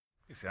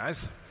Thanks,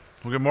 guys.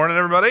 Well, good morning,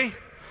 everybody.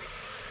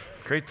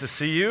 Great to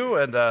see you.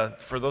 And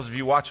for those of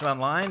you watching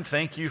online,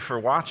 thank you for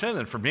watching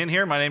and for being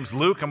here. My name's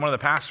Luke. I'm one of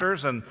the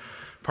pastors and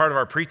part of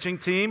our preaching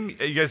team.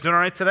 You guys doing all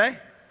right today?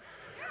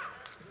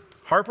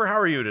 Harper, how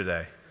are you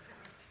today?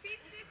 She's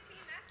 15.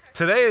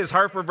 Today is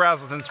Harper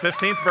Brazelton's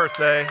 15th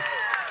birthday.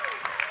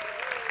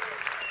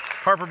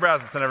 Harper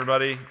Brazelton,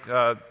 everybody.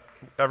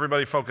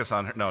 Everybody focus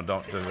on her. No,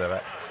 don't do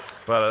that.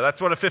 But that's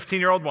what a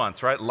 15-year-old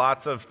wants, right?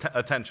 Lots of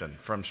attention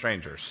from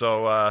strangers.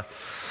 So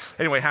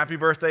anyway, happy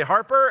birthday,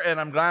 Harper, and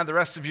I'm glad the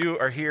rest of you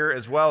are here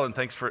as well, and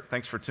thanks for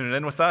tuning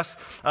in with us.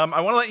 I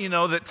want to let you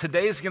know that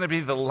today is going to be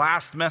the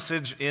last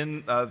message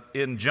in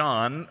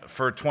John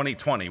for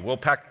 2020. We'll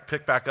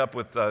pick back up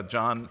with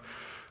John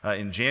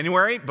in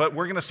January, but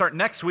we're going to start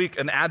next week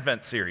an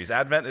Advent series.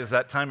 Advent is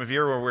that time of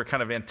year where we're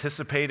kind of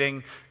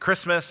anticipating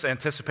Christmas,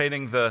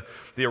 anticipating the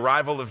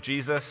arrival of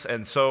Jesus.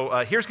 And so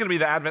here's going to be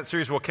the Advent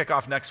series we'll kick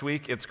off next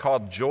week. It's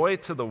called Joy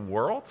to the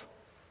World.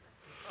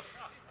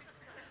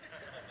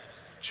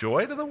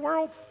 Joy to the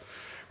world?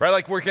 Right,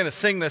 like we're going to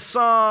sing this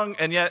song,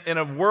 and yet in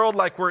a world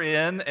like we're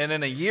in, and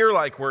in a year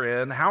like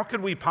we're in, how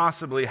could we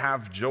possibly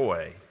have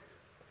joy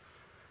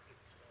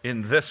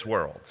in this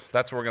world?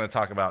 That's what we're going to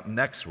talk about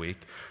next week.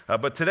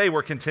 But today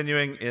we're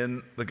continuing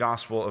in the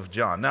Gospel of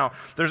John. Now,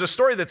 there's a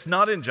story that's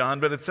not in John,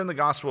 but it's in the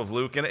Gospel of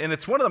Luke, and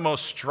it's one of the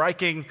most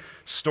striking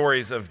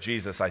stories of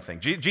Jesus, I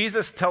think.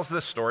 Jesus tells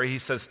this story. He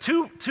says,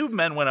 two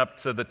men went up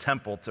to the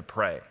temple to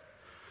pray.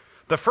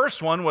 The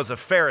first one was a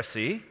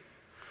Pharisee,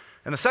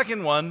 and the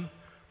second one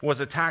was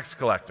a tax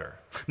collector.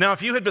 Now,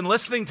 if you had been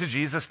listening to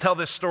Jesus tell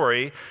this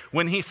story,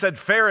 when he said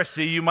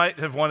Pharisee, you might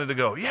have wanted to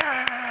go,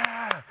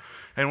 yeah!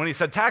 And when he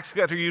said tax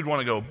collector, you'd want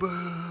to go,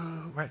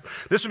 boo, right?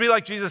 This would be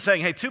like Jesus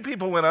saying, hey, two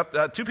people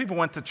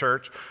went to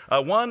church,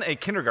 one a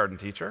kindergarten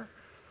teacher,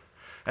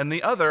 and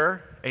the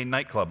other a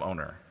nightclub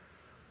owner.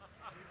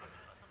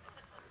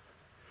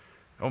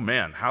 Oh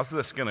man, how's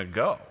this going to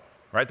go?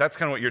 Right? That's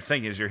kind of what you're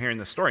thinking as you're hearing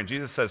this story. And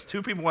Jesus says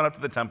two people went up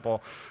to the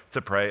temple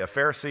to pray, a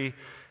Pharisee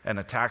and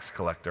a tax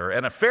collector.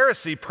 And a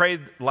Pharisee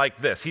prayed like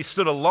this. He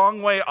stood a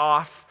long way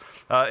off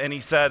and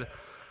he said,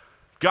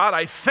 God,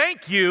 I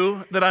thank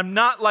you that I'm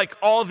not like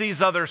all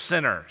these other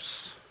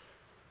sinners.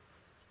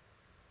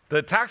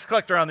 The tax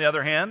collector, on the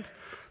other hand,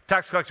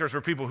 tax collectors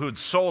were people who had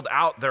sold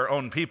out their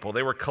own people.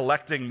 They were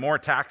collecting more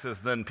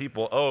taxes than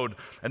people owed,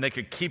 and they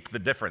could keep the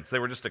difference. They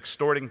were just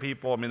extorting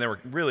people. I mean,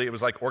 it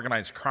was like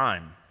organized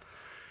crime.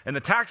 And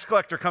the tax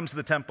collector comes to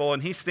the temple,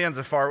 and he stands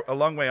a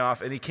long way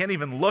off, and he can't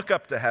even look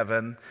up to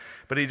heaven,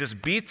 but he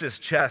just beats his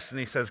chest, and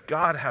he says,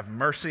 God, have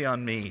mercy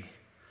on me,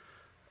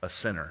 a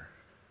sinner.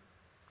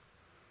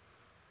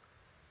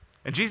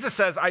 And Jesus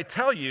says, I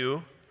tell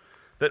you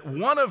that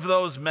one of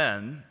those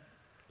men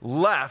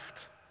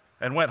left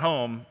and went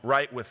home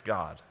right with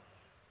God.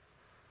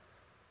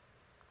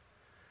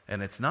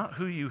 And it's not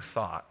who you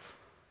thought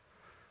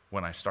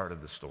when I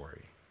started the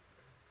story.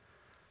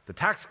 The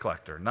tax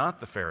collector, not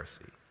the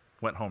Pharisee,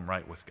 went home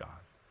right with God.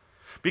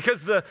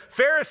 Because the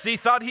Pharisee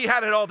thought he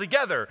had it all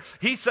together.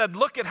 He said,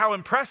 look at how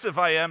impressive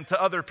I am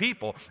to other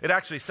people. It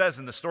actually says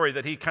in the story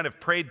that he kind of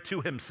prayed to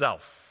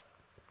himself.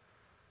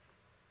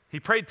 He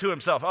prayed to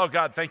himself, oh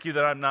God, thank you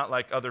that I'm not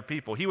like other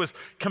people. He was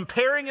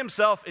comparing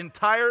himself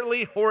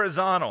entirely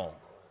horizontal.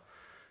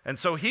 And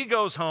so he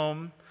goes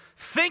home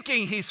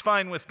thinking he's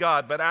fine with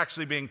God, but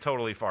actually being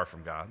totally far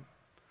from God.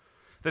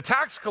 The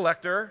tax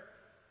collector,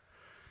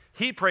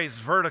 he prays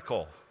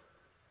vertical.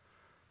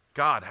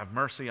 God, have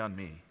mercy on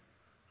me,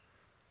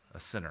 a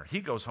sinner.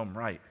 He goes home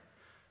right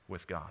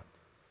with God.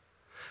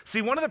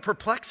 See, one of the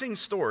perplexing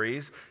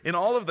stories in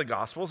all of the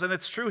Gospels, and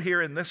it's true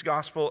here in this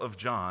Gospel of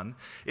John,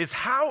 is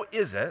how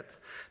is it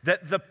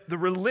that the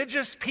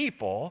religious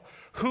people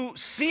who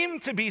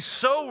seem to be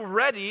so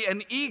ready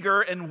and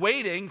eager and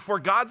waiting for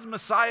God's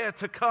Messiah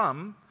to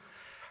come,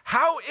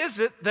 how is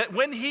it that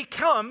when he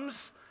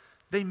comes,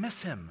 they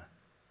miss him?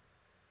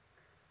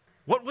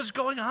 What was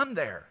going on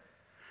there?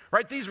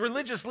 Right, these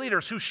religious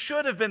leaders who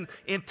should have been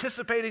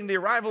anticipating the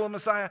arrival of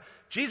Messiah,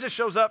 Jesus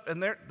shows up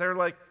and they're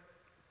like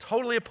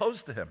totally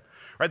opposed to him.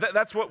 Right,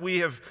 that's what we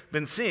have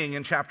been seeing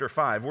in chapter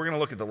 5. We're going to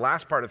look at the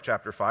last part of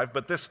chapter 5,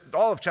 but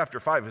all of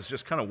chapter 5 is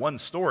just kind of one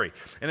story.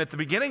 And at the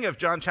beginning of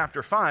John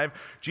chapter 5,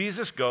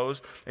 Jesus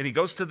goes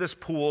to this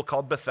pool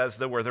called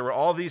Bethesda where there were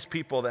all these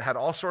people that had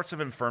all sorts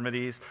of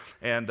infirmities,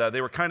 and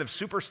they were kind of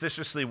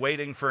superstitiously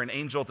waiting for an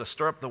angel to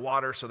stir up the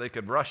water so they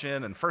could rush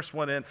in, and first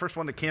one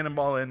to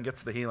cannonball in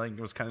gets the healing.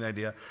 It was kind of the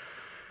idea.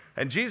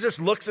 And Jesus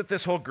looks at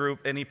this whole group,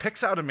 and he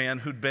picks out a man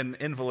who'd been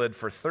invalid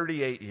for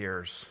 38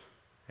 years.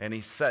 And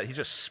he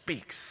just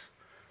speaks,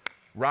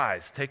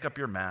 rise, take up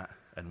your mat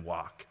and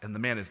walk. And the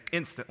man is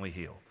instantly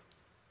healed.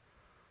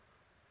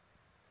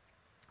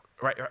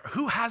 Right?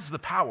 Who has the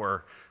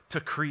power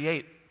to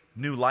create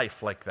new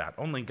life like that?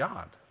 Only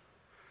God.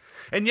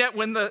 And yet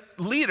when the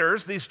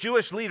leaders, these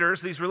Jewish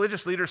leaders, these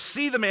religious leaders,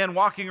 see the man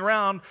walking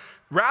around,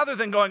 rather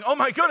than going, oh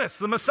my goodness,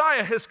 the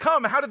Messiah has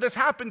come. How did this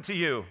happen to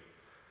you?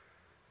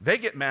 They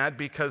get mad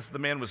because the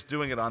man was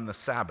doing it on the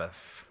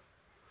Sabbath.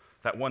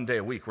 that one day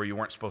a week where you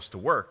weren't supposed to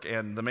work,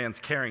 and the man's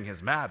carrying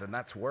his mat, and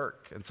that's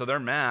work. And so they're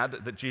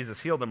mad that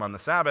Jesus healed him on the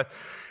Sabbath.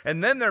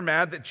 And then they're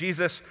mad that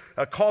Jesus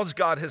calls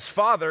God his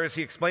Father as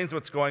he explains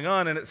what's going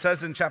on. And it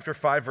says in chapter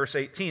 5, verse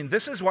 18,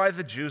 "This is why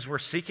the Jews were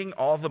seeking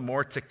all the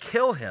more to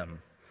kill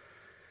him,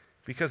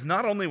 because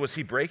not only was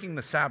he breaking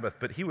the Sabbath,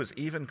 but he was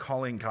even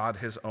calling God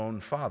his own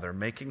Father,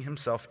 making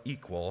himself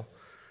equal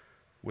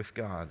with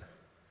God."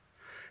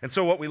 And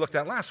so what we looked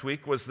at last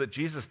week was that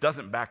Jesus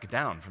doesn't back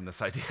down from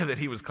this idea that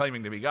he was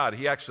claiming to be God.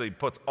 He actually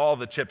puts all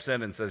the chips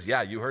in and says,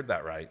 yeah, you heard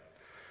that right.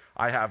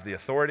 I have the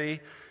authority.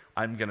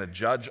 I'm going to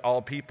judge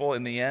all people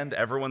in the end.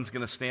 Everyone's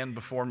going to stand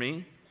before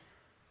me.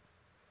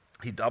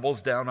 He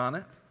doubles down on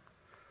it.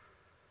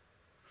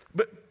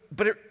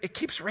 But it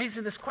keeps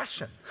raising this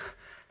question.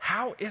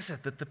 How is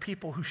it that the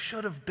people who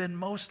should have been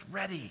most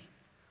ready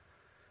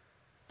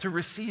to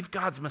receive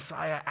God's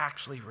Messiah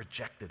actually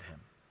rejected him?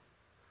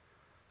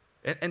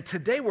 And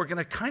today we're going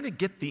to kind of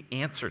get the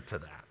answer to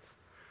that.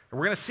 And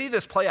we're going to see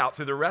this play out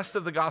through the rest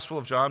of the Gospel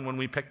of John when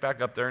we pick back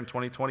up there in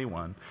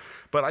 2021.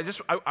 But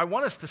I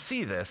want us to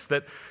see this,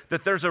 that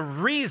there's a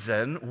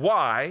reason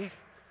why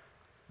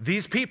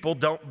these people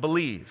don't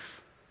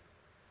believe.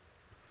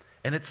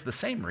 And it's the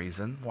same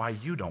reason why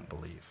you don't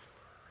believe.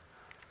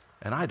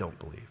 And I don't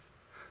believe.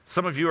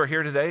 Some of you are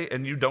here today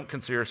and you don't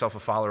consider yourself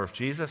a follower of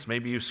Jesus.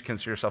 Maybe you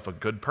consider yourself a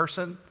good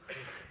person.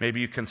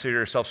 Maybe you consider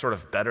yourself sort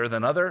of better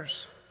than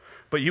others.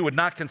 But you would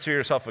not consider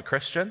yourself a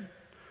Christian.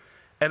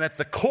 And at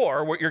the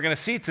core, what you're going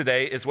to see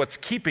today is what's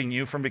keeping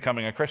you from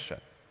becoming a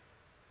Christian.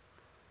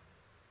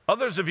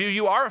 Others of you,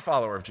 you are a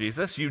follower of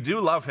Jesus. You do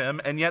love him,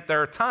 and yet there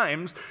are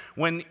times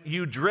when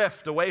you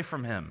drift away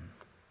from him.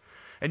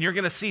 And you're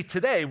going to see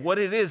today what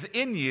it is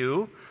in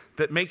you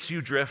that makes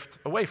you drift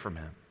away from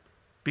him.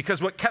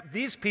 Because what kept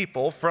these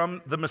people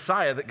from the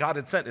Messiah that God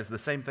had sent is the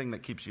same thing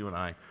that keeps you and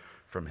I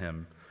from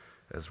him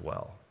as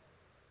well.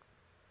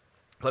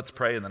 Let's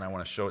pray, and then I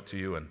want to show it to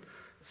you and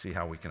see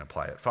how we can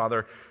apply it.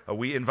 Father,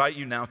 we invite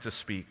you now to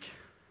speak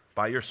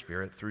by your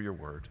Spirit through your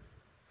word.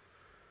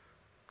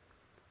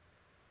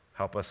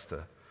 Help us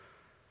to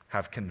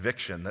have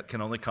conviction that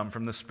can only come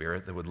from the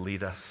Spirit that would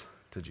lead us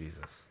to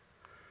Jesus.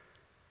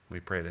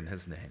 We pray it in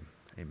his name.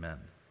 Amen.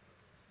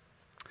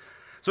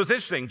 So it's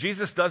interesting.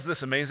 Jesus does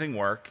this amazing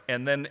work,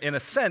 and then in a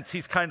sense,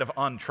 he's kind of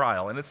on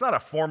trial. And it's not a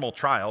formal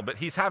trial, but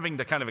he's having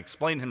to kind of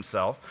explain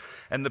himself.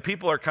 And the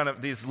people are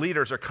these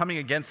leaders are coming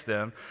against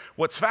him.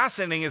 What's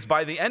fascinating is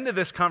by the end of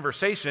this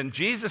conversation,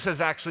 Jesus has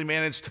actually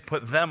managed to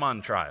put them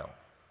on trial.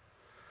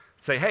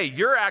 Say, hey,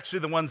 you're actually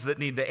the ones that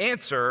need to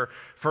answer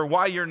for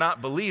why you're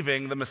not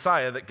believing the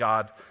Messiah that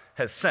God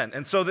has sent.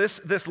 And so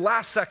this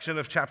last section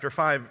of chapter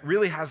 5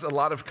 really has a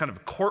lot of kind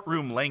of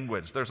courtroom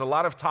language. There's a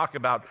lot of talk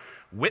about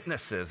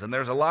witnesses, and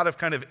there's a lot of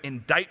kind of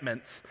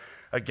indictments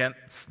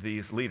against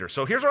these leaders.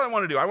 So here's what I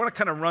want to do. I want to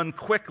kind of run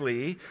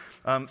quickly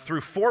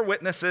through 4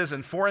 witnesses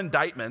and 4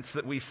 indictments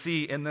that we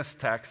see in this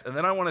text, and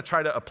then I want to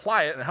try to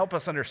apply it and help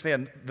us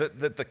understand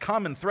that the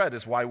common thread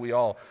is why we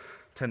all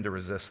tend to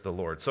resist the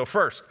Lord. So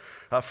first,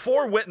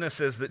 4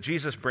 witnesses that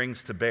Jesus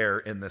brings to bear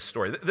in this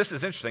story. This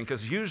is interesting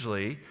because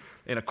usually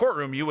in a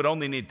courtroom you would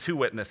only need 2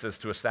 witnesses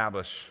to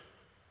establish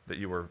that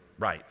you were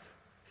right.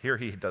 Here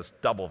he does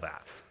double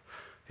that.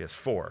 He has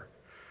 4.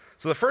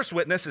 So the first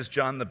witness is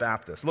John the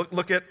Baptist.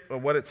 Look at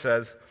what it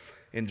says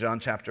in John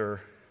chapter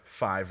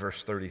 5,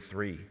 verse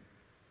 33.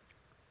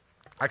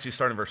 Actually,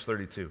 start in verse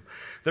 32.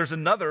 "There's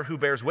another who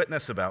bears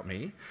witness about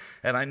me,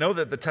 and I know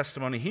that the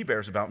testimony he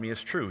bears about me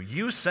is true.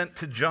 You sent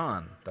to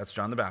John," that's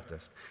John the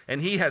Baptist,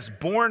 "and he has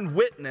borne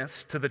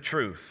witness to the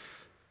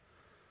truth.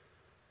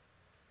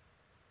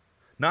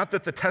 Not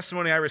that the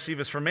testimony I receive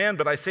is from man,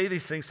 but I say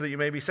these things so that you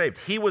may be saved.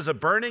 He was a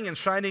burning and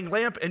shining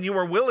lamp, and you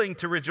were willing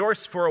to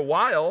rejoice for a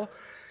while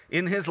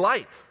in his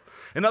light."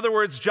 In other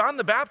words, John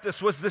the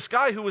Baptist was this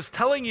guy who was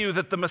telling you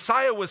that the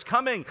Messiah was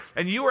coming,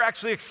 and you were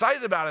actually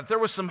excited about it. There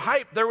was some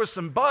hype, there was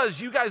some buzz.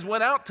 You guys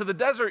went out to the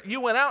desert, you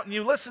went out and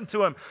you listened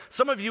to him.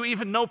 Some of you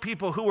even know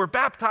people who were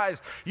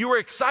baptized. You were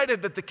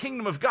excited that the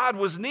kingdom of God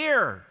was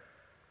near.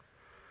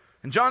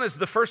 And John is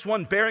the first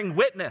one bearing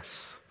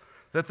witness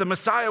that the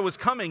Messiah was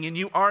coming, and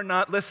you are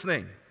not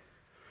listening.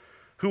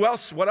 Who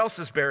else? What else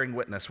is bearing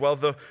witness? Well,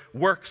 the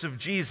works of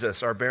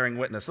Jesus are bearing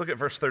witness. Look at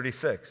verse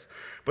 36.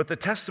 "But the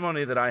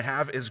testimony that I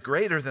have is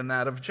greater than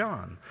that of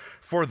John.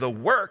 For the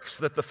works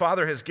that the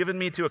Father has given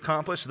me to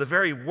accomplish, the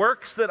very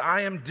works that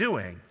I am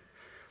doing,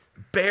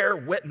 bear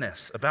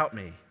witness about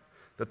me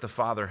that the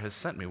Father has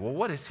sent me." Well,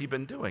 what has he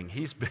been doing?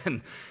 He's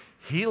been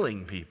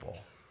healing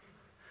people.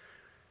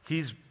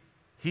 He's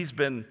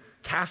been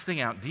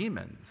casting out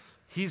demons.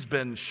 He's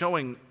been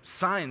showing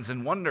signs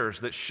and wonders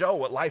that show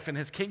what life in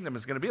his kingdom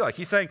is going to be like.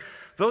 He's saying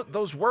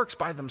those works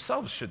by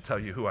themselves should tell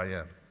you who I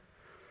am.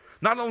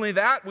 Not only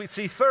that, we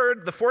see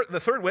the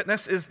third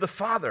witness is the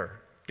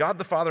Father, God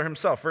the Father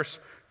himself. Verse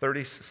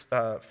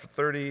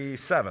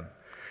 37.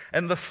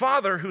 "And the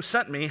Father who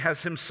sent me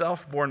has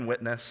himself borne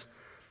witness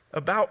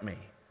about me."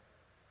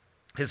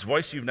 His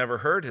voice you've never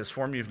heard, his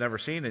form you've never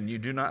seen, and you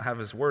do not have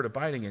his word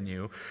abiding in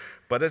you.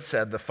 But it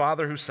said, the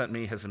Father who sent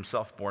me has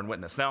himself borne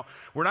witness. Now,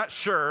 we're not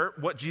sure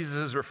what Jesus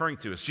is referring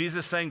to. Is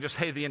Jesus saying just,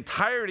 hey, the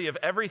entirety of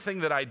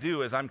everything that I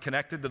do as I'm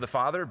connected to the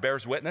Father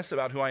bears witness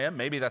about who I am?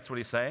 Maybe that's what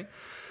he's saying.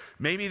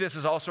 Maybe this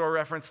is also a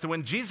reference to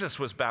when Jesus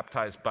was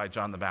baptized by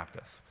John the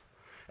Baptist.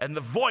 And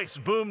the voice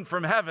boomed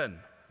from heaven,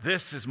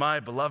 this is my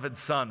beloved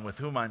Son with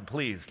whom I'm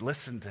pleased.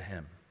 Listen to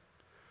him.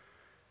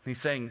 And he's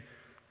saying,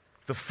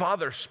 the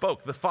Father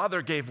spoke. The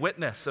Father gave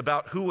witness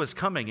about who was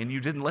coming, and you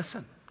didn't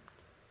listen.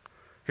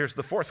 Here's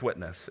the fourth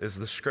witness, is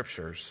the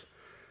Scriptures,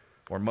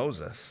 or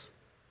Moses.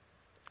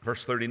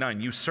 Verse 39,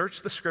 you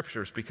search the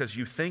Scriptures because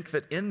you think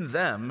that in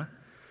them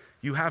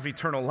you have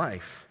eternal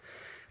life,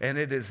 and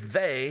it is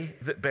they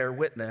that bear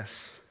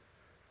witness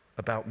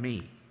about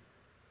me.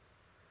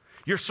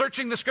 You're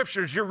searching the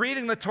Scriptures, you're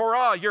reading the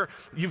Torah,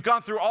 you've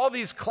gone through all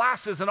these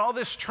classes and all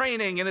this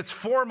training, and it's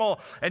formal,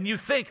 and you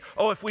think,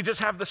 oh, if we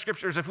just have the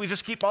Scriptures, if we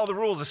just keep all the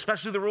rules,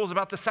 especially the rules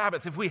about the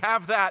Sabbath, if we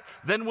have that,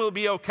 then we'll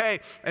be okay.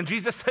 And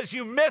Jesus says,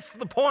 you miss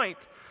the point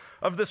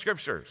of the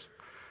Scriptures.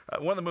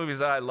 One of the movies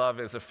that I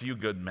love is A Few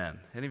Good Men.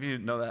 Any of you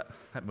know that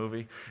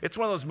movie? It's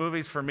one of those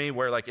movies for me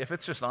where, like, if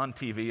it's just on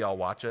TV, I'll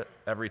watch it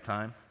every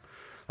time.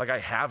 Like, I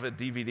have a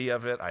DVD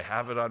of it, I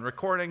have it on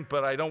recording,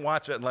 but I don't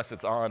watch it unless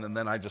it's on, and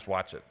then I just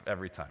watch it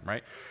every time,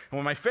 right? And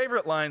one of my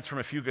favorite lines from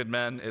A Few Good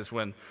Men is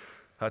when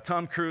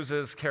Tom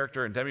Cruise's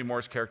character and Demi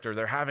Moore's character,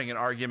 they're having an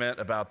argument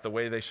about the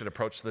way they should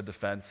approach the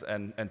defense,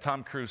 and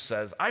Tom Cruise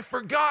says, I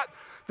forgot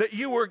that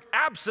you were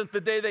absent the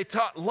day they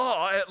taught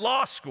law at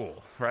law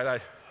school, right?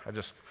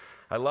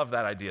 I love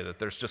that idea that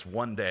there's just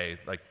one day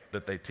like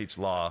that they teach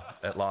law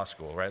at law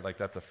school, right? Like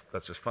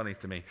that's just funny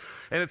to me.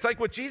 And it's like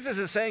what Jesus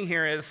is saying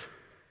here is,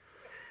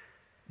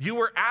 you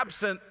were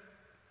absent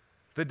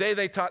the day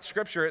they taught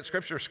Scripture at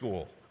Scripture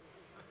school.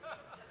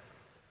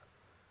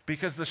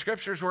 Because the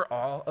Scriptures were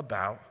all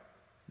about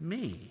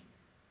me.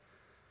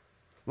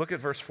 Look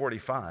at verse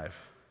 45.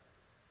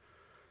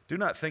 Do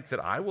not think that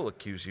I will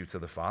accuse you to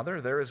the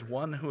Father. There is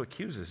one who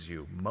accuses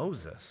you,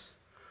 Moses,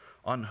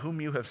 on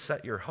whom you have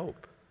set your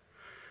hope.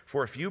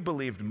 For if you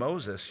believed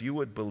Moses, you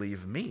would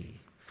believe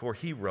me, for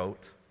he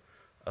wrote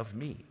of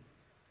me.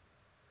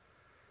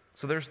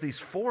 So there's these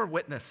four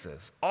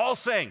witnesses, all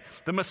saying,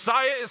 the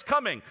Messiah is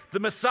coming, the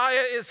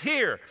Messiah is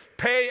here,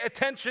 pay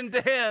attention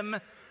to him,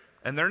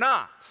 and they're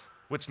not,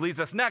 which leads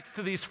us next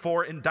to these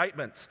four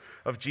indictments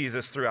of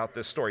Jesus throughout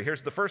this story.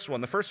 Here's the first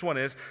one. The first one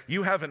is,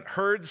 you haven't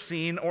heard,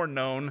 seen, or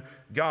known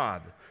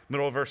God.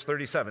 Middle of verse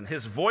 37,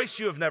 his voice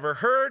you have never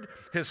heard,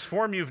 his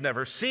form you've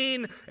never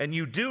seen, and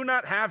you do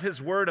not have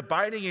his word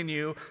abiding in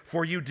you,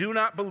 for you do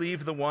not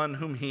believe the one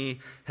whom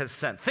he has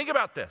sent. Think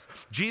about this.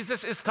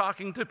 Jesus is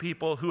talking to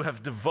people who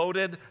have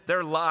devoted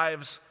their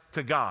lives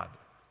to God.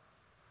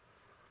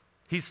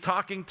 He's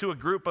talking to a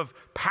group of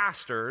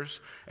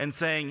pastors and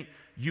saying,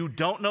 you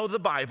don't know the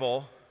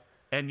Bible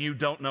and you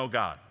don't know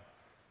God.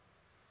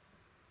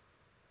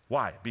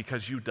 Why?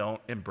 Because you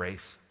don't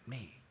embrace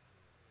me.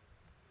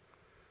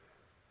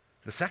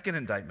 The second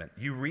indictment,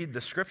 you read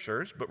the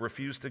Scriptures but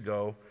refuse to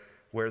go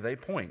where they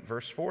point.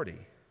 Verse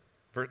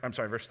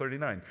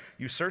 39.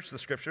 You search the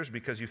Scriptures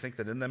because you think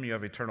that in them you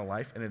have eternal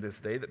life, and it is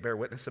they that bear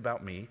witness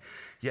about me,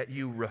 yet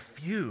you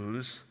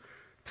refuse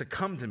to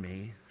come to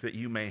me that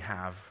you may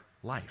have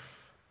life.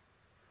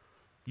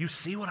 You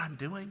see what I'm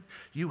doing?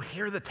 You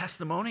hear the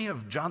testimony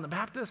of John the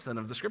Baptist and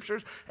of the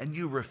Scriptures, and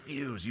you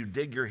refuse. You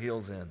dig your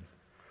heels in.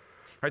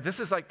 Right?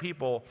 This is like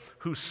people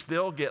who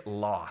still get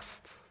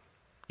lost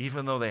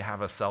even though they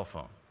have a cell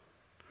phone.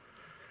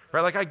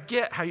 Right? Like, I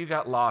get how you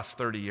got lost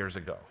 30 years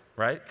ago,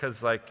 right?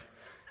 Because, like,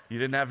 you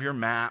didn't have your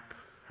map,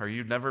 or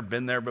you'd never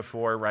been there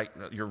before, right?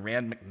 Your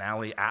Rand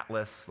McNally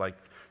atlas, like,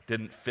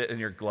 didn't fit in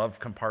your glove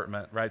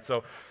compartment, right?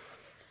 So,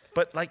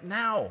 but, like,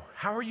 now,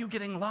 how are you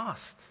getting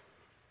lost?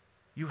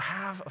 You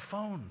have a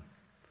phone.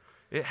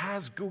 It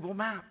has Google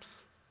Maps.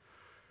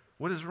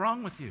 What is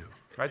wrong with you,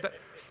 right?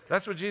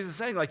 That's what Jesus is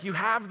saying. Like, you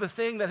have the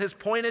thing that has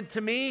pointed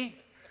to me,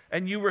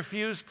 and you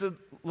refuse to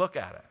look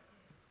at it.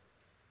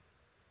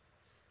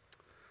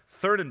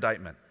 Third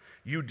indictment,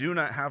 you do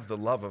not have the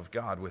love of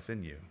God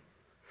within you.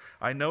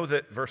 I know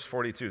that, verse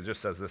 42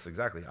 just says this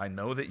exactly. I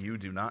know that you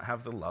do not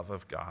have the love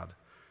of God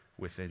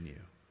within you.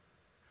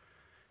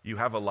 You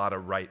have a lot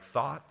of right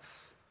thoughts.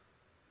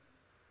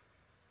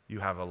 You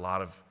have a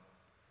lot of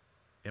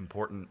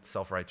important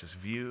self-righteous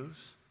views,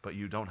 but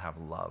you don't have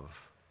love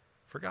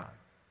for God.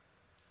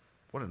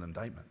 What an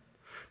indictment.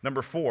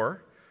 Number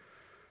 4,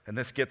 and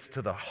this gets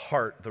to the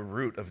heart, the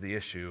root of the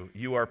issue.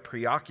 You are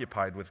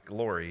preoccupied with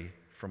glory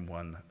from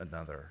one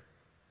another.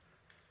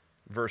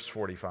 Verse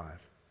 45.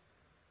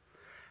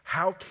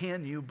 How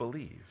can you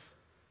believe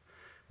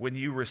when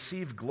you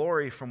receive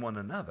glory from one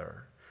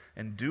another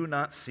and do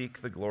not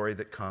seek the glory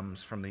that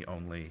comes from the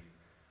only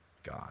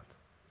God?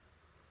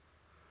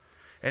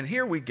 And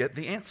here we get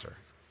the answer.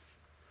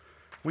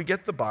 We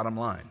get the bottom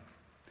line.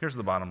 Here's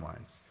the bottom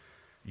line.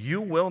 You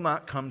will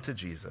not come to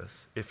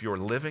Jesus if you're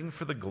living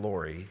for the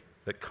glory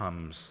that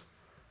comes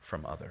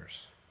from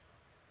others.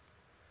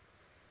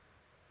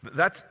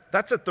 That's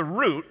at the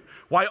root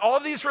why all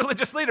these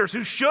religious leaders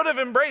who should have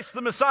embraced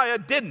the Messiah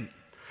didn't.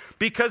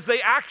 Because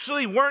they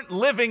actually weren't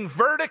living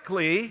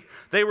vertically,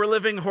 they were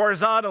living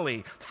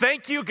horizontally.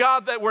 Thank you,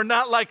 God, that we're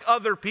not like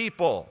other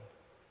people.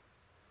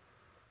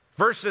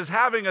 Versus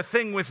having a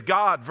thing with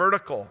God,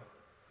 vertical.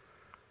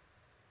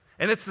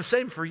 And it's the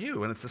same for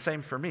you, and it's the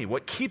same for me.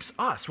 What keeps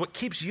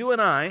you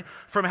and I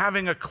from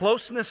having a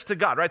closeness to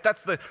God, right?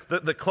 That's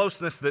the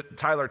closeness that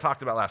Tyler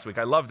talked about last week.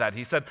 I love that.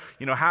 He said,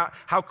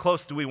 how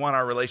close do we want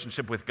our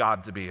relationship with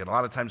God to be? And a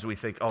lot of times we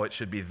think, it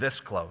should be this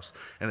close.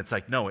 And it's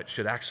like, no, it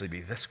should actually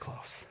be this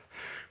close,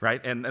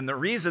 right? And the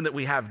reason that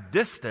we have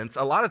distance,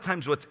 a lot of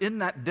times what's in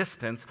that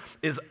distance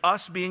is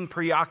us being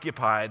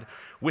preoccupied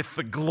with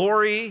the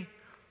glory,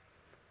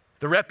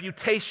 the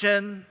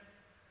reputation,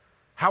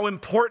 how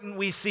important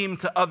we seem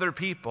to other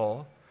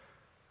people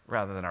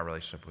rather than our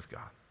relationship with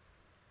God.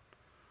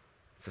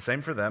 It's the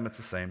same for them, it's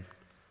the same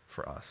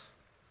for us.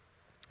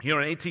 In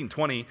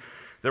 1820,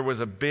 there was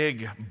a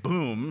big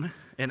boom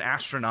in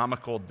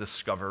astronomical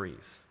discoveries.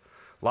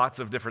 Lots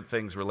of different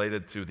things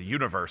related to the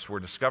universe were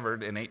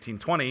discovered in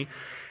 1820,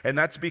 and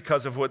that's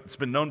because of what's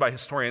been known by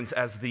historians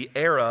as the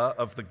era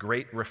of the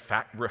great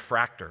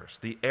refractors,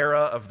 the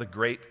era of the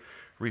great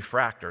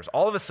refractors.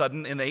 All of a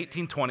sudden, in the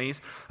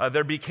 1820s,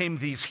 there became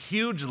these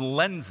huge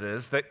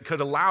lenses that could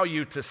allow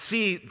you to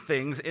see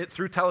things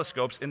through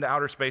telescopes into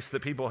outer space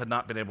that people had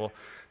not been able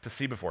to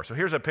see before. So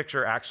here's a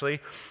picture,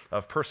 actually,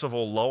 of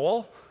Percival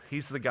Lowell.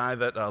 He's the guy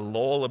that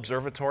Lowell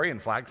Observatory in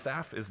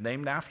Flagstaff is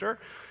named after.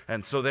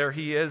 And so there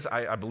he is.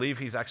 I believe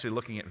he's actually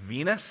looking at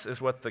Venus,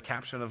 is what the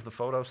caption of the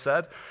photo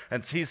said.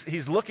 And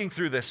he's looking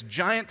through this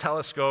giant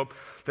telescope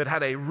that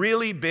had a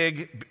really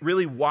big,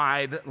 really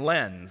wide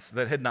lens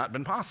that had not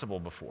been possible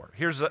before.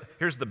 Here's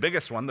the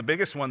biggest one. The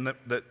biggest one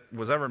that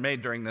was ever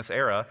made during this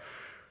era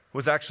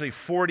was actually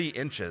 40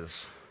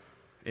 inches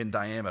in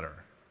diameter,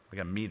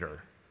 like a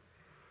meter.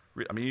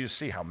 I mean, you just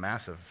see how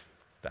massive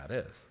that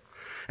is.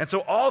 And so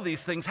all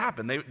these things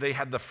happened. They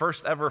had the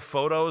first ever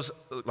photos,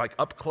 like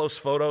up-close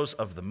photos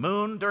of the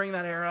moon during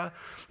that era.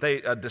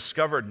 They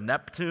discovered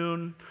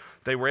Neptune.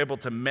 They were able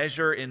to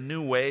measure in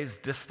new ways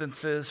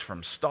distances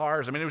from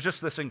stars. I mean, it was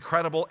just this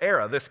incredible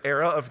era, this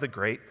era of the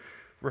great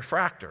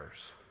refractors.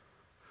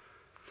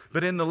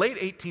 But in the late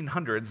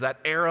 1800s, that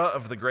era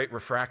of the great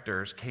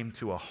refractors came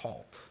to a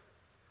halt.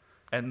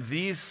 And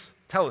these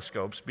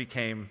telescopes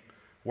became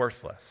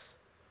worthless.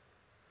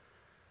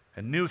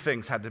 And new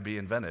things had to be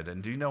invented.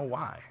 And do you know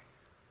why?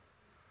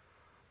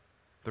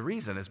 The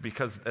reason is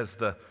because as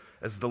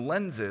the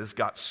lenses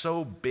got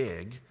so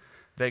big,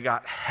 they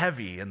got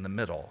heavy in the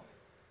middle.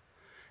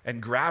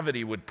 And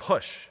gravity would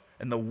push,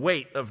 and the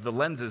weight of the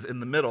lenses in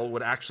the middle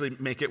would actually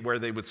make it where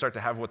they would start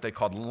to have what they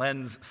called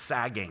lens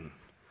sagging.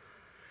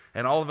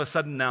 And all of a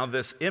sudden now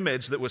this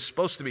image that was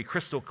supposed to be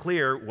crystal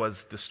clear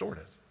was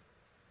distorted.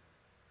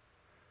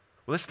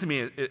 Well, this to me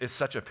is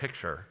such a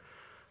picture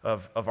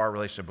of our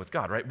relationship with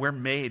God, right? We're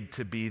made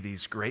to be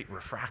these great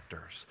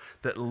refractors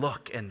that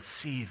look and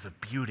see the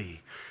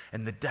beauty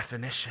and the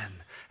definition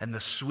and the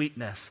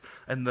sweetness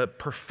and the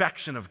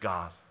perfection of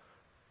God.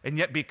 And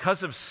yet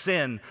because of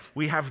sin,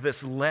 we have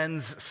this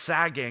lens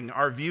sagging.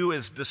 Our view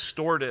is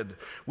distorted.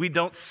 We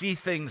don't see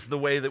things the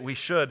way that we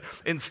should.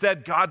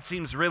 Instead, God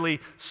seems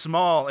really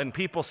small and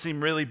people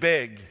seem really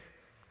big.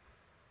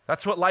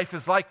 That's what life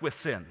is like with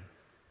sin,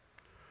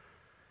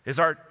 is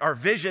our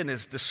vision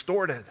is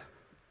distorted.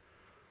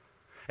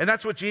 And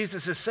that's what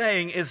Jesus is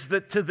saying, is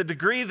that to the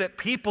degree that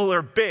people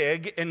are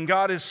big and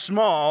God is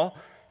small,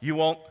 you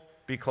won't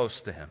be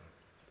close to him.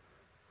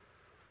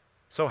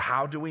 So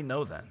how do we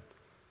know then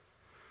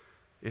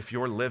if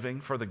you're living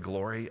for the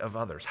glory of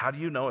others? How do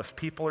you know if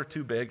people are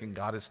too big and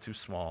God is too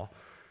small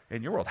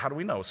in your world? How do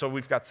we know? So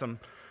I've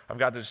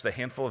got just a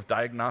handful of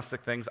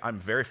diagnostic things. I'm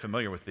very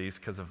familiar with these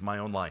because of my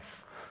own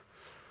life.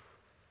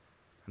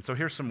 And so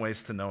here's some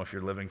ways to know if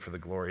you're living for the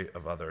glory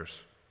of others.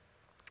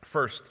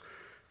 First,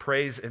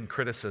 praise and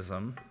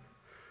criticism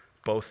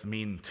both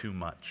mean too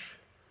much.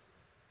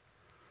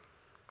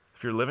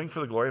 If you're living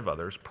for the glory of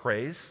others,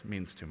 praise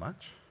means too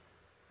much,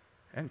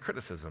 and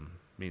criticism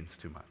means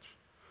too much.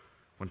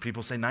 When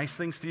people say nice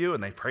things to you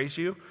and they praise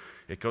you,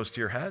 it goes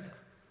to your head.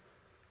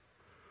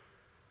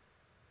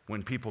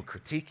 When people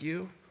critique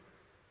you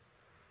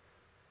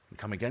and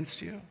come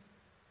against you,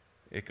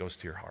 it goes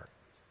to your heart.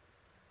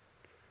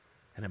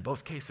 And in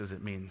both cases,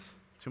 it means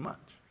too much.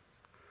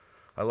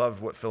 I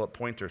love what Philip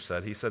Pointer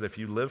said. He said, if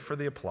you live for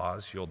the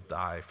applause, you'll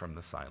die from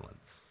the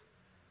silence.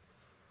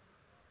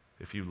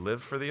 If you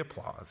live for the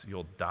applause,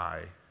 you'll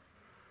die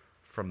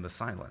from the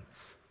silence.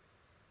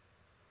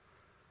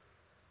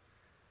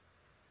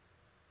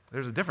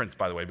 There's a difference,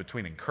 by the way,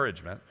 between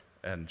encouragement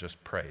and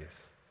just praise.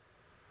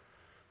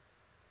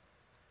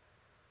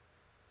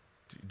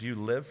 Do you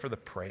live for the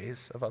praise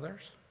of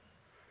others?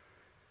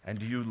 And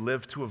do you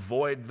live to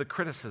avoid the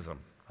criticism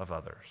of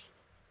others?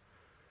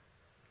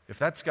 If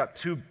that's got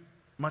too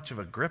much of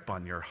a grip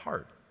on your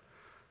heart,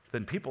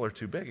 then people are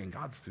too big and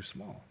God's too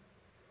small.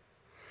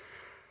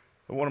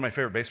 One of my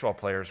favorite baseball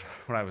players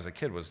when I was a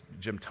kid was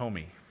Jim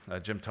Thome.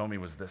 Jim Thome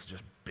was this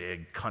just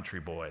big country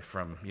boy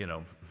from,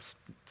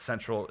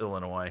 central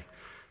Illinois.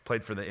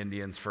 Played for the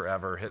Indians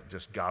forever, hit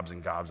just gobs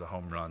and gobs of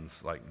home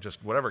runs, like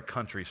just whatever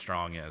country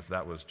strong is,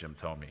 that was Jim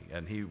Thome.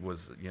 And he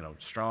was,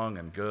 strong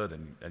and good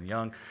and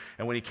young.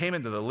 And when he came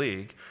into the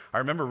league, I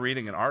remember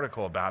reading an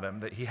article about him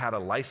that he had a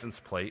license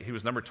plate. He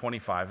was number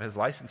 25. His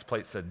license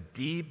plate said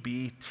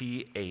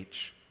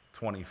DBTH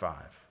 25.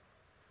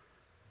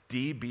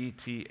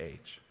 DBTH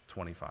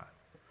 25.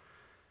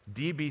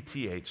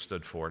 DBTH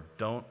stood for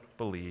Don't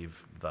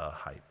Believe the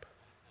Hype.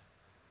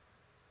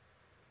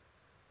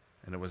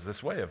 And it was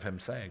this way of him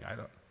saying,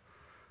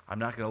 I'm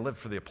not going to live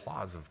for the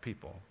applause of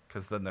people,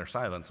 because then their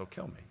silence will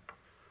kill me.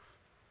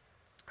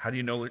 How do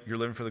you know you're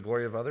living for the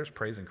glory of others?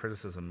 Praise and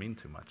criticism mean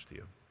too much to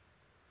you.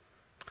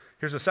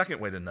 Here's a second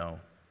way to know,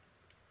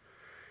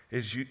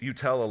 is you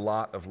tell a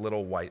lot of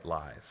little white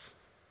lies.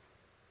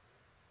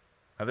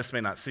 Now, this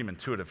may not seem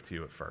intuitive to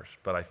you at first,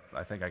 but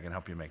I think I can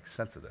help you make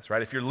sense of this,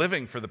 right? If you're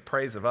living for the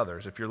praise of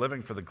others, if you're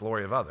living for the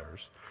glory of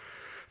others,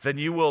 then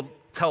you will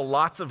tell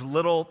lots of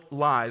little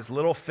lies,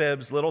 little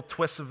fibs, little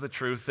twists of the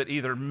truth that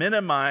either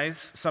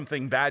minimize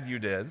something bad you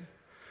did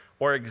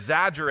or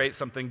exaggerate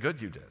something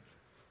good you did.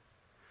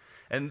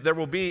 And there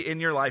will be in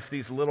your life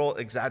these little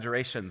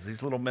exaggerations,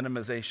 these little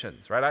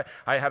minimizations, right?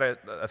 I had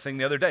a thing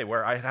the other day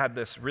where I had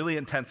this really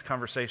intense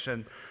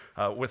conversation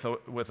with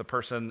a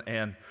person,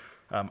 and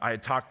I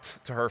had talked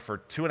to her for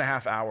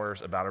 2.5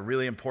 hours about a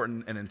really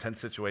important and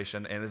intense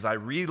situation, and as I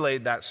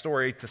relayed that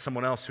story to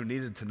someone else who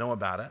needed to know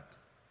about it,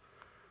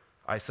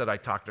 I said I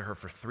talked to her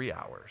for 3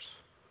 hours.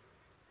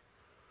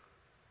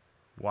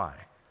 Why?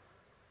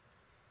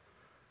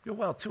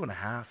 Well,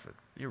 2.5,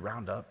 you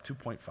round up,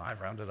 2.5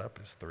 rounded up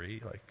is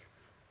 3.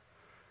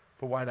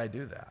 But why'd I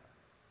do that?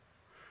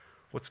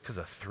 Well, it's because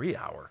a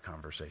 3-hour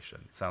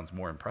conversation sounds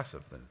more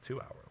impressive than a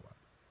 2-hour one.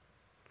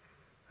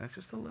 And it's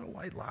just a little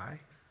white lie.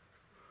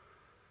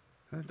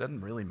 And it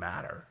doesn't really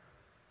matter.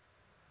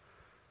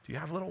 Do you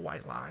have little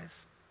white lies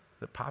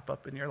that pop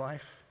up in your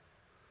life?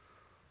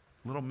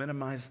 Little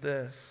minimize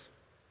this.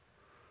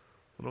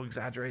 Little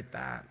exaggerate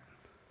that.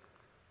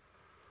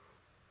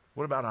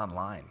 What about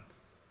online?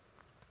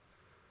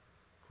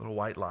 Little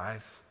white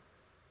lies.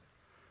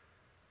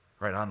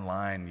 Right,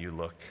 online you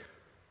look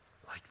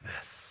like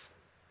this.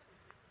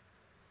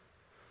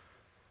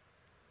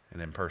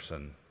 And in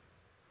person,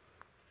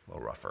 a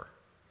little rougher.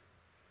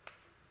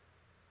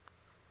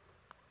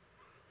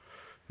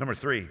 Number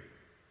 3,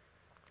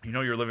 you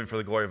know you're living for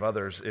the glory of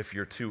others if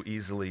you're too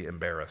easily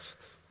embarrassed.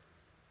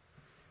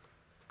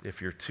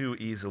 If you're too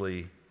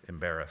easily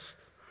embarrassed.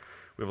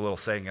 We have a little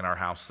saying in our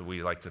house that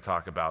we like to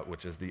talk about,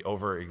 which is the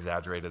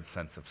over-exaggerated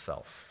sense of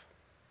self.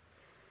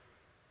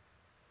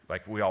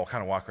 Like we all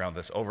kind of walk around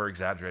this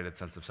over-exaggerated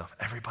sense of self.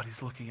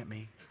 Everybody's looking at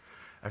me.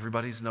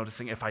 Everybody's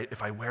noticing. If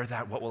I wear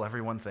that, what will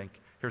everyone think?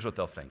 Here's what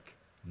they'll think.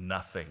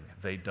 Nothing.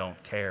 They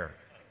don't care.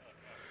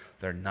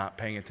 They're not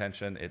paying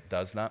attention. It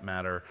does not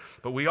matter.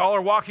 But we all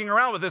are walking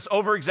around with this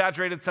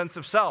over-exaggerated sense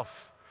of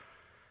self.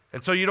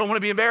 And so you don't want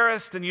to be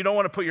embarrassed, and you don't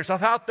want to put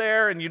yourself out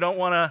there, and you don't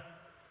want to,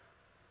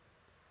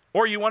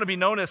 or you want to be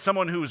known as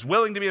someone who's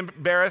willing to be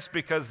embarrassed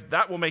because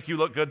that will make you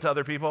look good to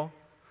other people.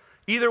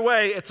 Either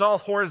way, it's all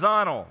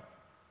horizontal.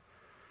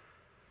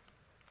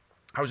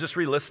 I was just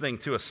re-listening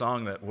to a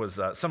song that was,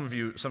 some of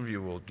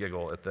you will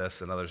giggle at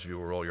this, and others of you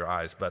will roll your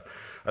eyes, but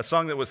a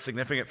song that was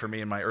significant for me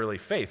in my early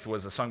faith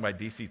was a song by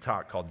DC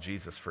Talk called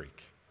Jesus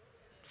Freak.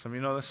 Some of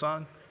you know this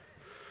song?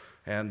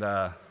 And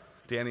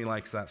Danny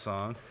likes that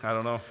song. I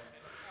don't know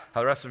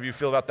how the rest of you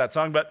feel about that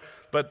song, but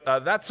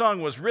that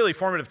song was really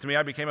formative to me.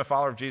 I became a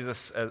follower of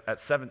Jesus at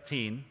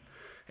 17,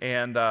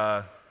 and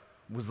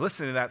was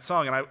listening to that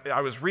song, and I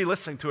was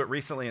re-listening to it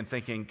recently and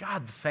thinking,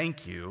 God,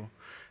 thank you.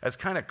 As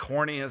kind of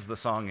corny as the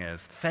song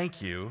is,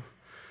 thank you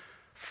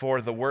for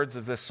the words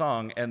of this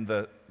song and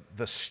the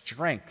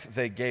strength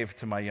they gave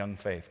to my young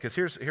faith. Because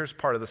here's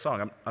part of the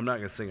song. I'm not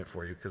going to sing it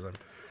for you because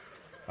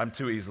I'm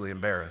too easily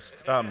embarrassed.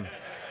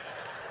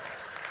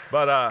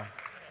 But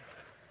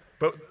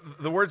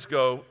the words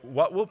go,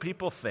 what will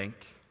people think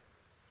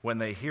when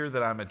they hear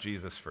that I'm a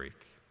Jesus freak?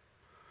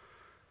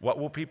 What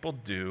will people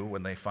do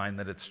when they find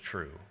that it's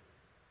true?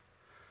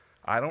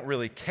 I don't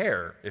really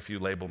care if you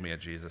label me a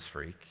Jesus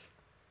freak.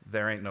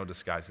 There ain't no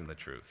disguising the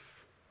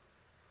truth.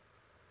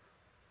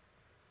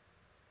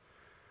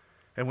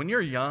 And when you're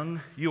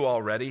young, you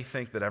already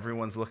think that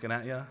everyone's looking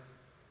at you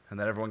and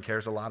that everyone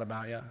cares a lot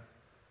about you.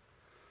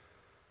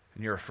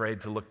 And you're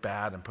afraid to look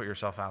bad and put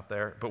yourself out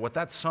there. But what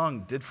that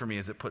song did for me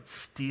is it put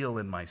steel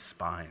in my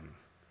spine.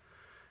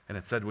 And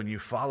it said, when you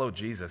follow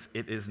Jesus,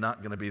 it is not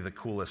going to be the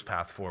coolest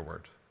path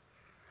forward.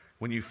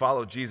 When you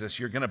follow Jesus,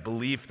 you're going to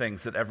believe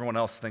things that everyone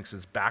else thinks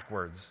is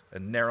backwards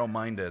and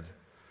narrow-minded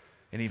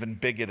and even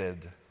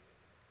bigoted.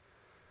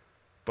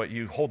 But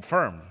you hold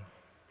firm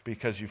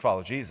because you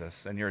follow Jesus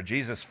and you're a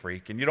Jesus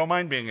freak and you don't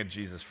mind being a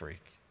Jesus freak.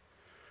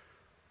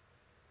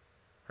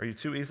 Are you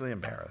too easily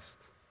embarrassed?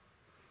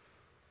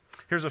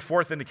 Here's a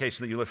fourth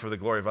indication that you live for the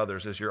glory of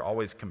others is you're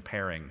always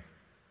comparing.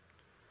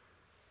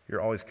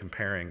 You're always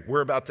comparing.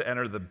 We're about to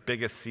enter the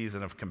biggest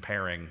season of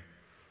comparing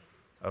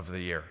of the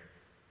year,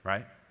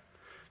 right?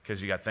 Because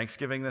you got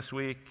Thanksgiving this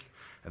week,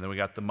 and then we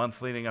got the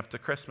month leading up to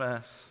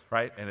Christmas,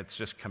 right? And it's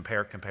just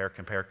compare.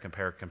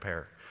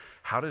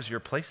 How does your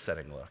place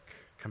setting look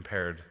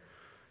compared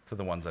to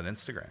the ones on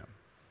Instagram?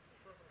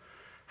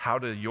 How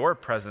do your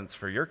presents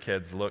for your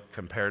kids look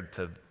compared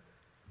to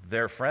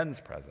their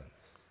friends' presents?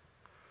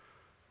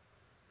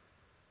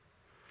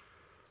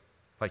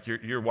 Like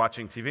you're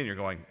watching TV and you're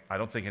going, I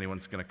don't think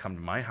anyone's going to come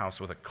to my house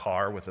with a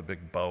car with a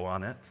big bow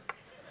on it.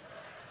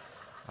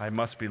 I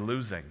must be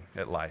losing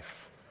at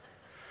life.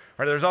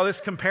 Right, there's all this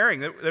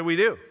comparing that we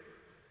do.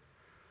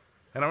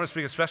 And I want to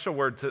speak a special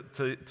word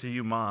to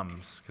you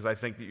moms, because I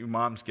think that you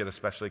moms get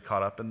especially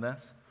caught up in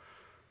this.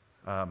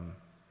 There's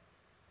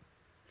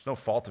no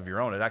fault of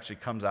your own. It actually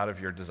comes out of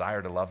your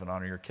desire to love and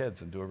honor your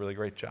kids and do a really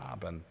great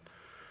job.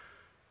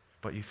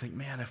 But you think,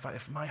 man,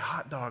 if my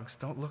hot dogs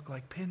don't look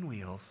like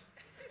pinwheels,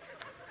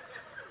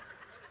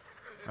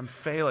 I'm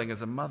failing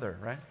as a mother,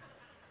 right?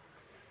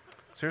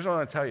 So here's what I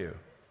want to tell you.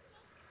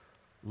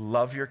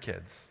 Love your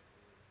kids.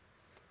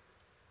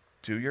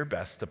 Do your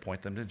best to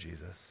point them to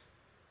Jesus.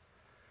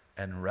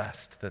 And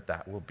rest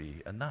that will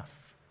be enough.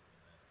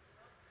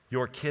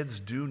 Your kids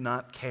do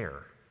not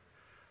care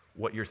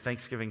what your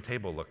Thanksgiving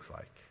table looks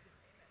like.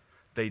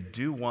 They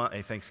do want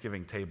a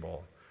Thanksgiving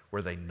table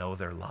where they know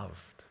they're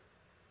loved.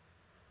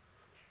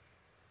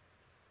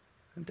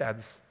 And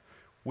dads,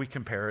 we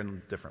compare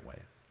in different ways.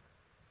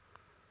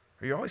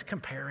 Are you always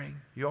comparing?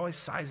 Are you always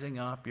sizing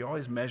up? Are you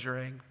always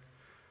measuring?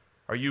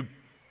 Are you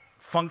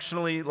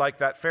functionally like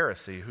that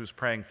Pharisee who's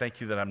praying,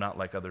 thank you that I'm not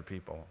like other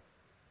people?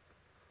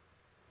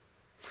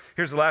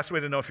 Here's the last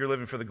way to know if you're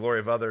living for the glory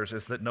of others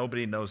is that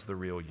nobody knows the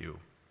real you.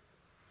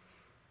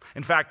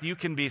 In fact, you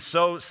can be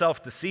so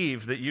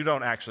self-deceived that you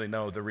don't actually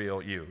know the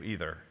real you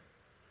either.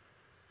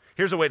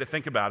 Here's a way to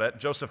think about it.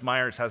 Joseph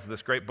Myers has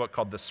this great book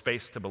called The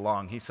Space to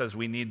Belong. He says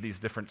we need these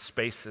different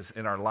spaces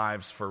in our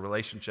lives for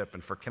relationship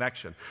and for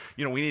connection.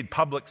 You know, we need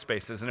public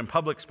spaces, and in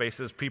public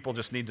spaces, people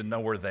just need to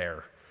know we're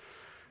there.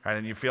 Right?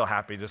 And you feel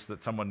happy just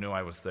that someone knew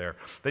I was there.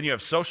 Then you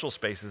have social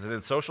spaces, and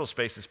in social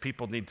spaces,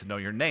 people need to know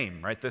your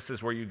name, right? This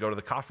is where you go to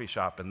the coffee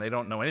shop, and they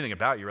don't know anything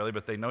about you, really,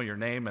 but they know your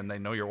name, and they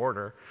know your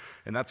order,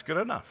 and that's good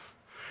enough.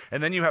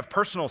 And then you have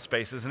personal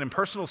spaces, and in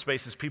personal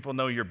spaces, people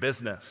know your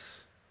business.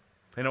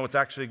 They know what's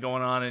actually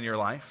going on in your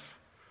life,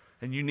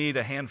 and you need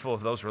a handful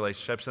of those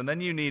relationships, and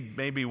then you need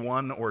maybe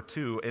one or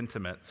two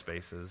intimate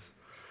spaces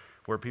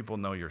where people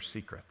know your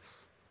secrets.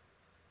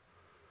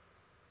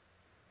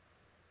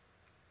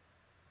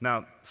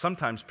 Now,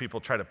 sometimes people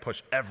try to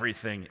push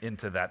everything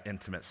into that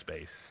intimate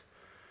space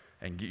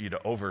and get you to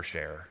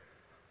overshare.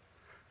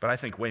 But I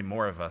think way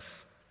more of us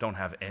don't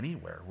have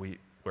anywhere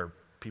where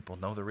people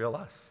know the real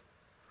us.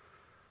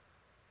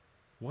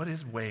 What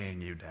is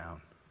weighing you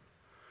down?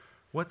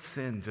 What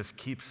sin just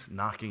keeps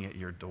knocking at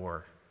your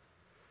door?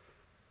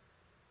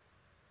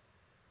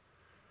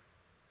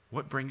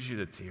 What brings you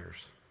to tears?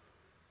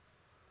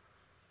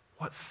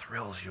 What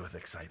thrills you with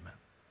excitement?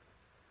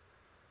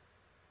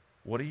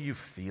 What are you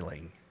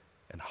feeling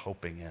and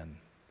hoping in?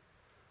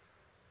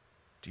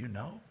 Do you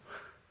know?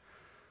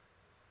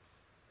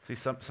 See,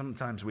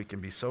 sometimes we can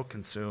be so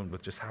consumed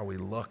with just how we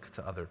look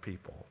to other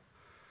people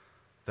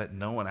that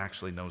no one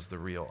actually knows the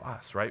real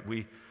us, right?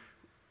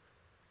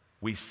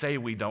 We say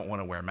we don't want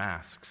to wear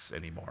masks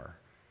anymore,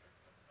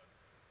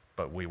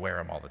 but we wear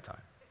them all the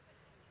time.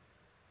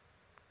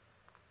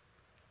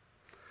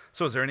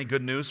 So is there any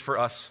good news for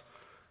us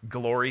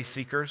glory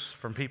seekers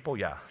from people?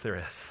 Yeah, there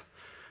is.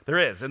 There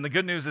is. And the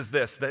good news is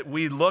this, that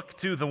we look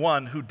to the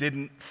one who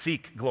didn't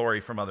seek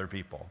glory from other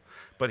people,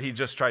 but he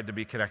just tried to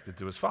be connected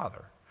to his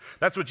Father.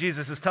 That's what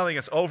Jesus is telling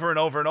us over and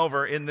over and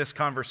over in this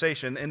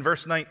conversation. In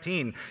verse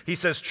 19, he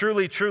says,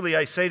 truly, truly,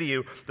 I say to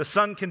you, the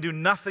Son can do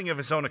nothing of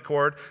his own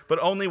accord, but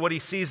only what he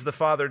sees the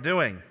Father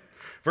doing.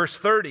 Verse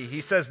 30,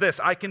 he says this,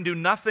 I can do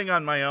nothing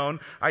on my own.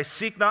 I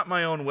seek not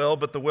my own will,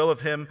 but the will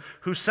of him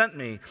who sent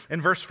me.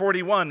 In verse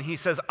 41, he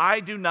says,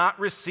 I do not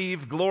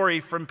receive glory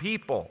from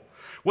people.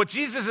 What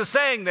Jesus is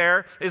saying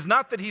there is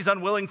not that he's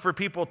unwilling for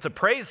people to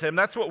praise him.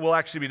 That's what we'll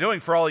actually be doing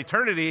for all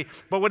eternity.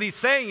 But what he's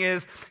saying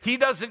is he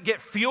doesn't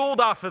get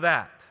fueled off of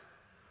that.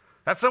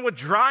 That's not what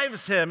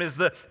drives him, is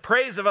the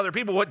praise of other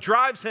people. What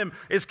drives him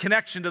is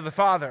connection to the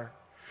Father.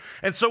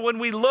 And so when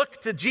we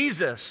look to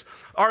Jesus,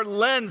 our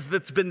lens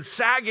that's been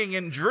sagging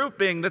and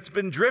drooping, that's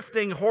been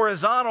drifting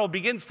horizontal,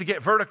 begins to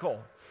get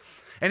vertical.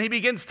 And he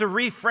begins to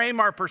reframe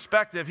our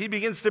perspective. He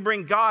begins to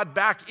bring God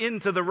back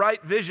into the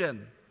right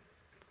vision.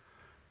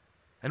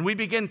 And we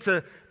begin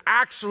to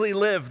actually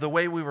live the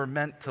way we were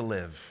meant to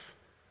live.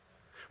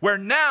 Where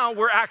now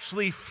we're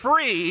actually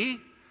free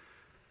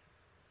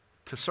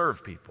to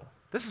serve people.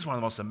 This is one of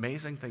the most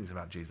amazing things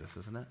about Jesus,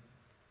 isn't it?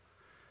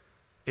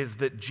 Is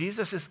that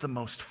Jesus is the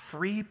most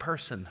free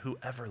person who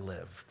ever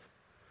lived.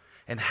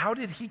 And how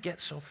did he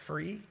get so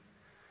free?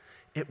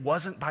 It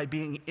wasn't by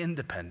being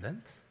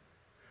independent.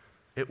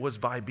 It was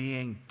by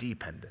being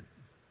dependent.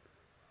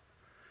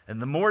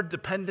 And the more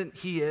dependent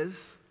he is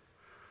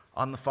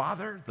on the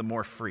Father, the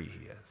more free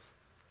he is.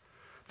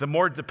 The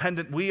more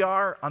dependent we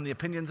are on the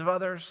opinions of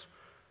others,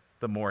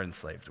 the more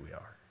enslaved we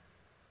are.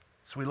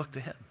 So we look to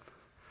him,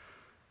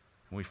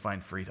 and we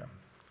find freedom.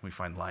 We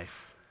find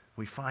life.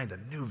 We find a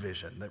new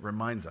vision that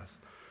reminds us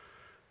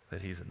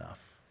that he's enough.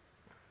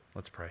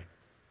 Let's pray.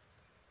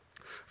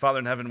 Father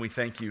in heaven, we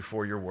thank you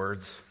for your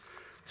words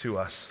to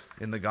us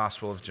in the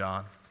Gospel of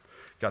John.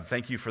 God,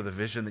 thank you for the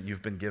vision that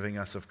you've been giving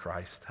us of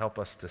Christ. Help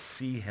us to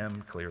see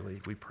him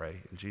clearly, we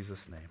pray. In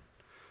Jesus' name,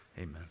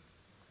 amen.